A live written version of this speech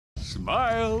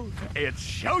Smile, it's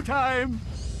showtime!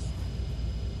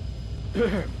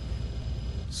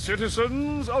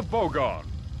 Citizens of Bogon,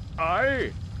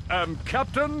 I am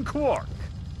Captain Quark.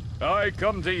 I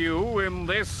come to you in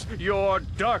this, your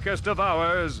darkest of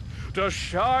hours, to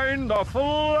shine the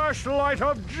flashlight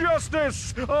of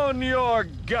justice on your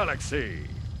galaxy.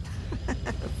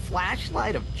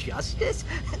 Flashlight of justice?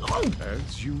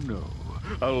 As you know,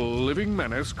 a living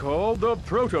menace called the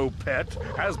Proto-Pet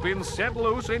has been set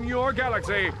loose in your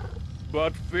galaxy.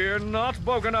 But fear not,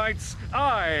 Bogonites.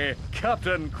 I,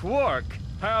 Captain Quark,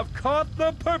 have caught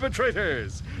the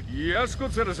perpetrators. Yes,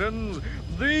 good citizens,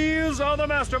 these are the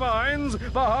masterminds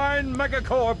behind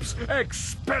Megacorp's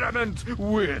experiment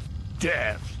with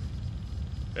death.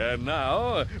 And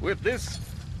now, with this,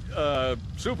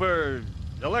 super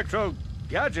electro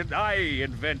gadget I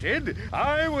invented,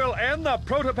 I will end the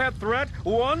Protopet threat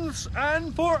once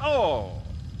and for all.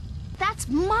 That's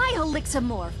my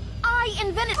Helixamorph. I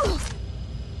invented...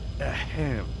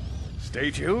 Ahem.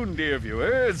 Stay tuned, dear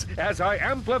viewers, as I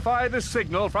amplify the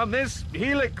signal from this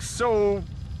Helixo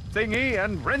thingy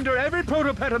and render every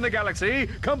Protopet in the galaxy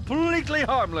completely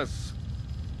harmless.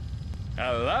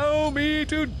 Allow me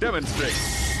to demonstrate.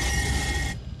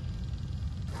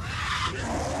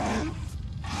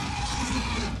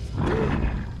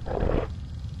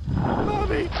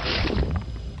 Mommy!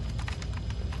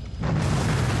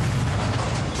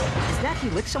 Does that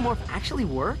Helixamorph actually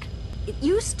work? It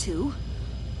used to.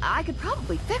 I could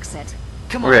probably fix it.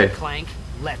 Come on, Okay. Clank.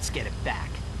 Let's get it back.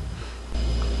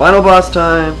 Final boss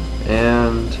time,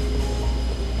 and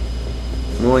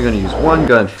I'm only going to use one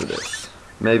gun for this.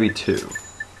 Maybe two.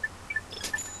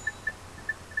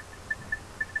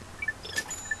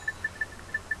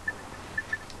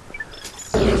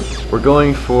 We're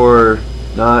going for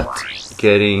not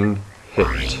getting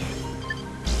hit.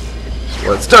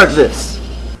 So let's start this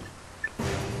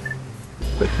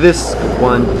with this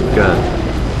one gun.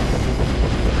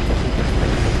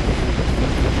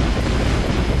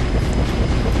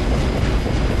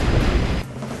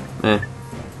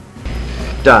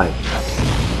 Die.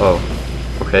 Oh.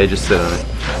 Okay, just sit on it.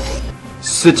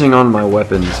 Sitting on my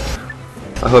weapons.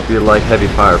 I hope you like heavy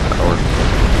firepower.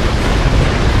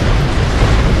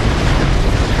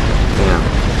 Damn.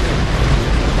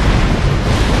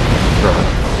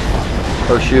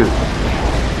 Oh shoot.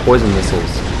 Poison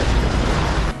missiles.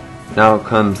 Now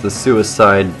comes the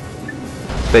suicide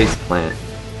face plant.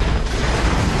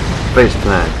 Face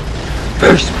plant.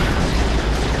 Face plant.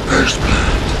 Face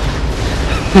plant.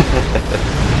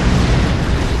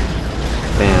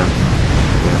 Bam. Yeah.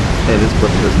 Hey, this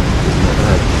weapon isn't that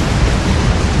bad.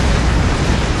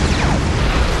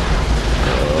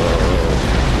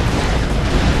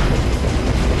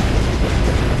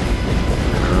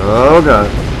 Oh god.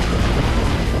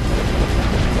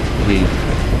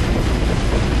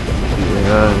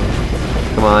 Yeah.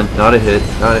 Come on, not a hit,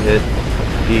 not a hit.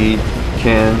 He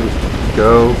can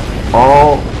go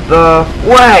all the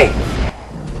way!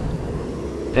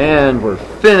 And we're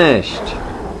finished.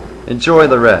 Enjoy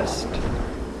the rest.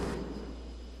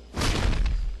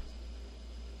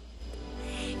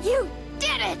 You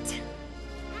did it!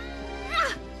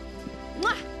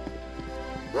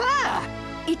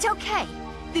 It's okay.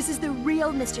 This is the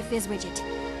real Mr. Fizzwidget.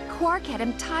 Quark had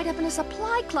him tied up in a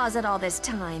supply closet all this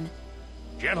time.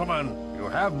 Gentlemen, you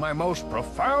have my most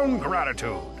profound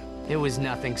gratitude. It was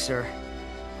nothing, sir.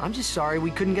 I'm just sorry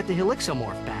we couldn't get the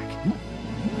Helixamorph back.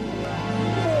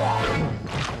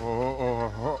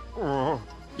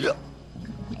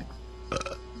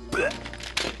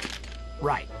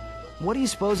 Right. What do you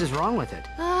suppose is wrong with it?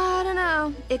 I don't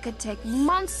know. It could take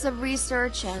months of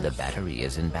research and... The battery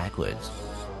is in backwards.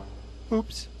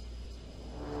 Oops.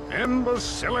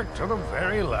 Imbecilic to the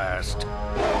very last.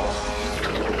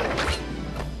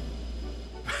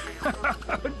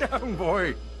 Down,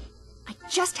 boy. I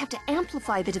just have to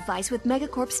amplify the device with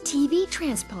Megacorp's TV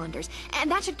transponders, and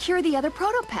that should cure the other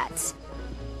Protopets.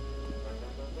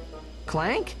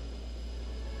 Clank?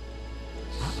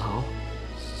 Uh-oh.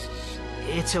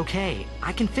 It's okay.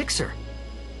 I can fix her.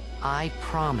 I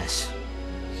promise.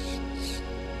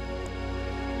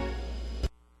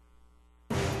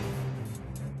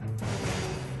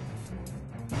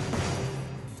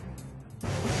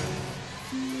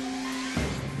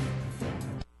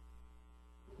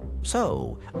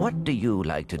 So, what do you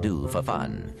like to do for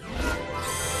fun?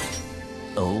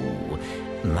 Oh,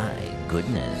 my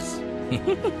goodness.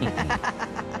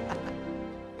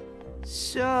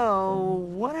 So,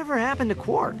 whatever happened to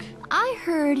Quark? I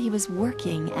heard he was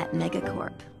working at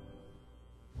Megacorp.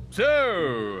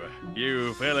 So,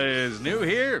 you fellas new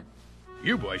here?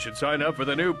 You boys should sign up for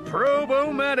the new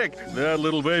Probomatic. That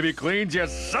little baby cleans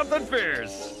just something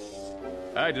fierce.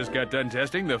 I just got done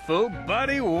testing the full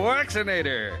body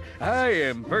waxinator. I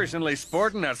am personally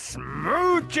sporting a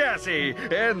smooth chassis,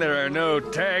 and there are no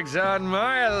tags on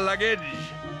my luggage.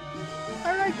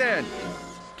 All right then.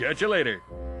 Catch you later.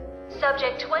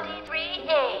 Subject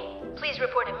 23A, please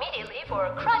report immediately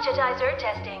for crotchetizer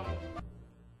testing.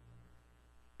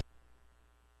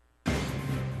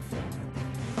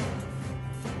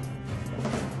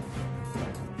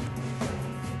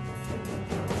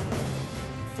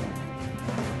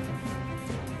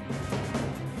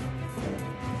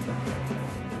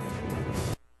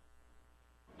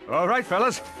 All right,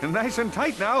 fellas, nice and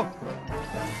tight now.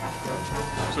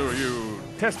 So you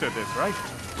tested this, right?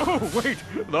 Oh, wait,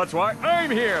 that's why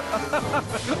I'm here.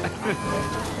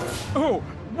 Oh,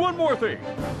 one more thing.